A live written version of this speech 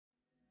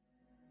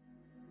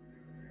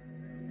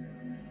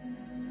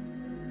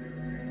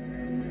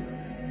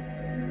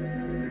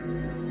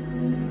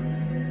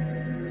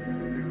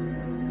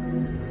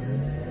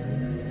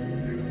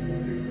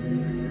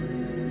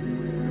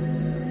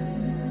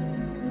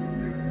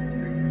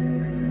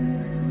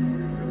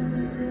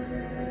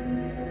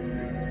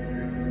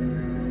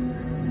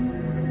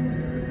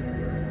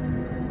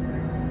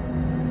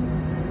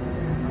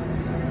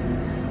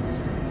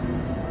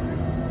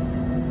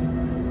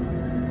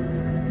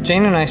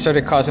Jane and I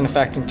started Cause and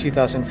Effect in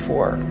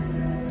 2004,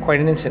 quite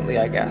instantly,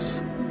 I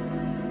guess.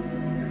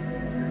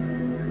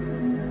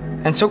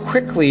 And so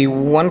quickly,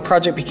 one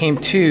project became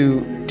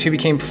two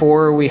became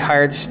four, we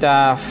hired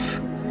staff,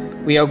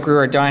 we outgrew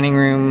our dining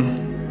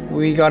room,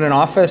 we got an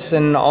office,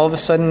 and all of a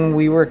sudden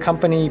we were a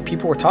company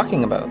people were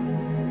talking about.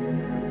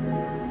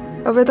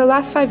 Over the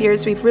last 5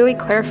 years, we've really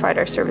clarified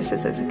our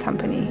services as a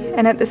company,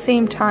 and at the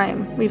same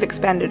time, we've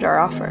expanded our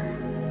offer.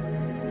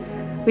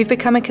 We've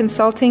become a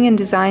consulting and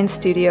design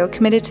studio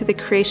committed to the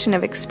creation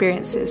of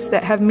experiences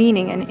that have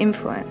meaning and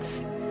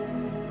influence.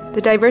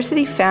 The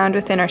diversity found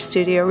within our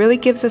studio really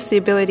gives us the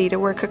ability to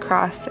work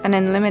across an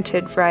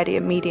unlimited variety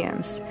of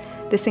mediums.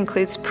 This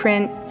includes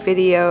print,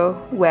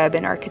 video, web,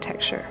 and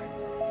architecture.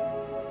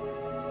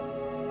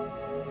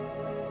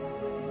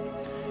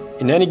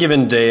 In any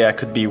given day, I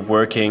could be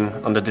working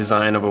on the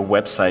design of a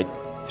website,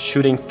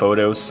 shooting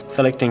photos,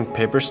 selecting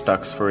paper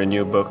stocks for a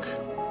new book.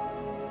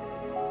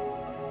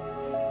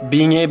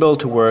 Being able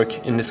to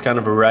work in this kind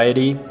of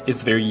variety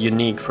is very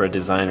unique for a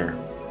designer.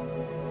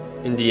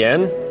 In the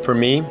end, for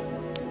me,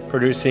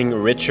 producing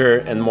richer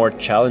and more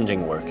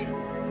challenging work.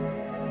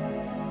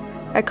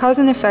 At Cause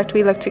and Effect,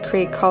 we look to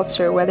create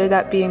culture, whether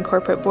that be in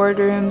corporate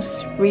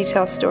boardrooms,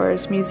 retail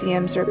stores,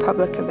 museums, or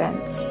public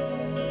events.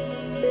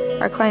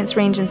 Our clients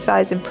range in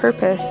size and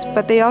purpose,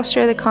 but they all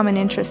share the common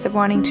interest of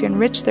wanting to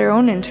enrich their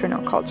own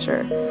internal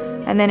culture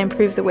and then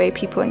improve the way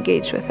people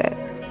engage with it.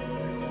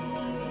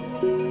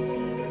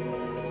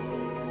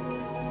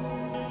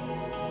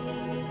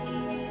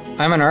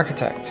 I'm an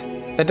architect.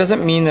 That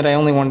doesn't mean that I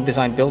only want to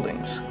design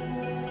buildings.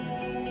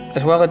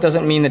 As well, it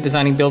doesn't mean that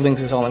designing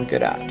buildings is all I'm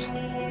good at.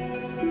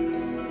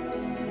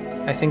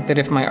 I think that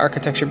if my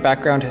architecture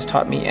background has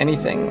taught me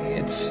anything,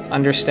 it's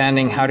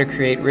understanding how to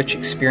create rich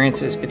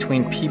experiences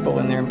between people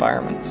and their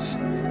environments,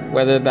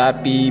 whether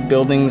that be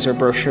buildings or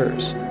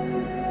brochures.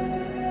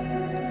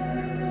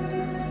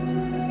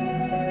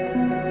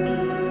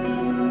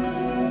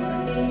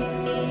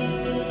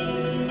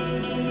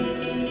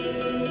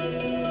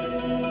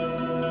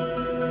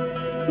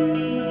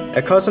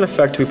 At Cause and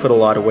Effect, we put a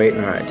lot of weight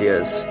in our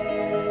ideas,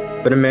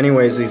 but in many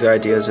ways these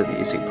ideas are the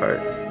easy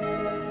part.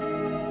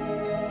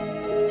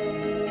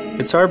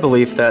 It's our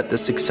belief that the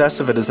success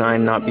of a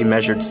design not be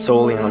measured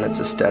solely on its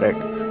aesthetic,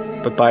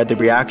 but by the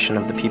reaction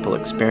of the people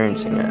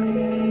experiencing it.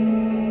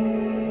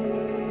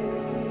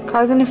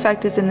 Cause and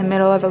Effect is in the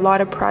middle of a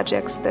lot of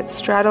projects that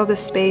straddle the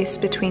space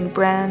between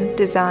brand,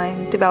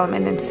 design,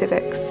 development, and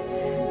civics.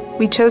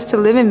 We chose to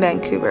live in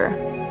Vancouver,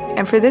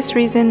 and for this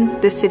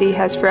reason, the city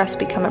has for us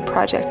become a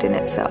project in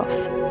itself.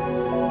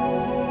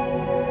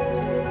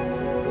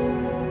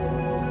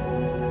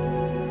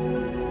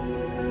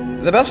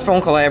 The best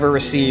phone call I ever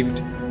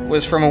received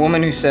was from a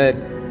woman who said,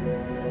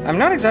 "I'm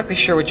not exactly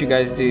sure what you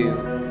guys do,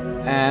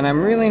 and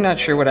I'm really not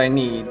sure what I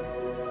need,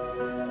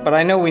 but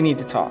I know we need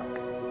to talk."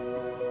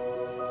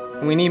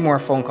 And we need more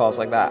phone calls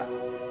like that.